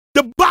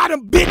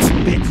bottom,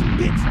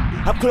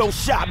 bitch. I'm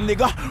close shop,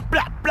 nigga.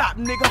 Blop, blop,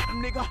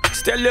 nigga.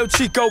 It's that little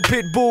Chico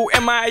Pitbull,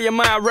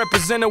 M.I.A.M.I.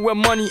 representing where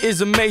money is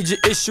a major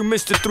issue,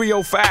 Mr.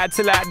 305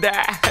 till I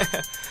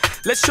die.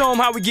 Let's show 'em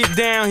how we get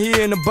down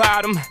here in the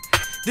bottom.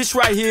 This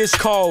right here is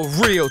called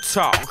real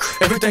talk.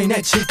 Everything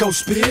that Chico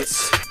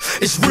spits,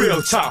 it's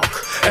real talk.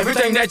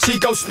 Everything that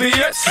Chico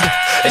spits,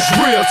 it's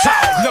real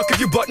talk. Look, if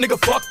you butt, nigga,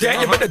 fuck that.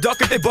 You better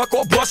duck if they buck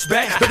or bust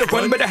back. Better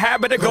run, better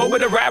hide, better go,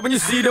 better ride when you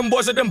see them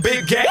boys with them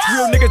big gats.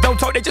 Real niggas don't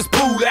talk, they just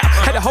pull out.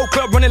 Had the whole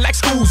club running like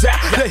school's out.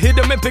 They hit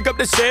them and pick up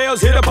the shells,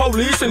 hit the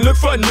police and look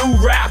for a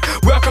new rap.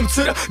 Welcome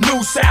to the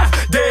New South,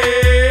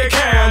 Dade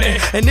County.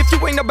 And if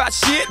you ain't about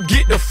shit,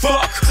 get the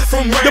fuck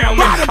from round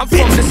me. I'm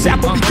from the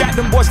South, but we got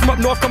them boys from up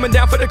north coming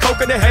down for the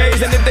coke and the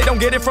haze. And if they don't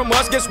get it from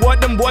us, guess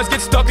what? Them boys get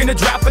stuck in the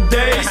drought for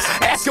days.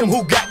 Ask them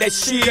who got that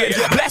shit.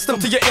 Blast them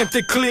to your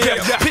empty clip.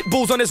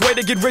 Pitbull's on his way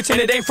to get rich and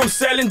it ain't from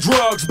selling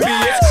drugs,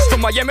 bitch. From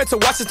Miami to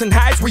Washington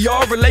Heights, we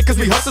all relate cause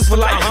we hustlers for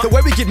life. The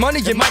way we get money,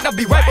 it might not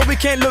be right, but we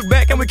can't look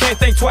back and we can't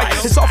think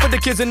twice. It's all for the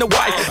kids and the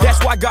wife.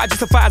 That's why God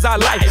justifies our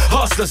life.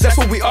 Hustlers, that's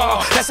what we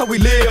are. That's how we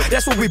live.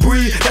 That's what we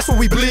breathe. That's what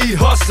we bleed.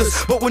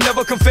 Hustlers, but we'll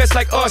never confess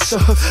like Usher.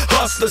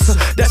 Hustlers,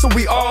 that's what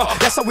we are.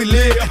 That's how we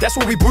live. That's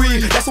what we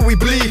breathe. That's what we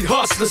bleed.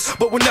 Hustlers,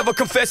 but we'll never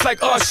confess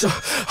like Usher.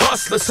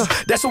 Hustlers,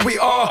 that's what we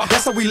are.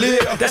 That's how we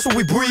live. That's what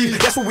we breathe.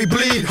 That's what we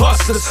bleed.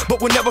 Hustlers,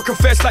 but we'll never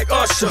confess like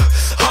Usher.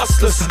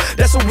 Hustlers,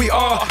 that's what we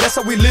are. That's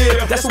how we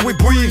live. That's what we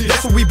breathe.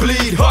 That's what we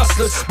bleed.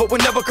 Hustlers, but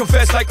we'll never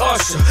confess like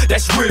Usher.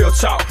 That's real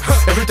talk.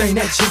 Everything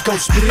that Chico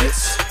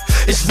spits,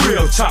 it's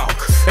real talk.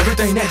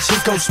 Everything that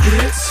Chico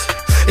spits,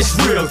 it's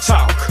real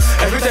talk.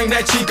 Everything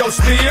that Chico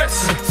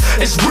spits,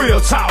 it's real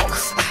talk.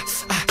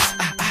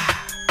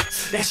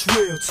 That's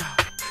real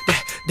talk.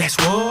 That's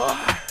what?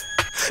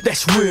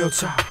 That's real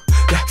talk.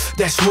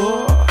 That's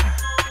what?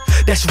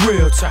 That's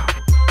real talk.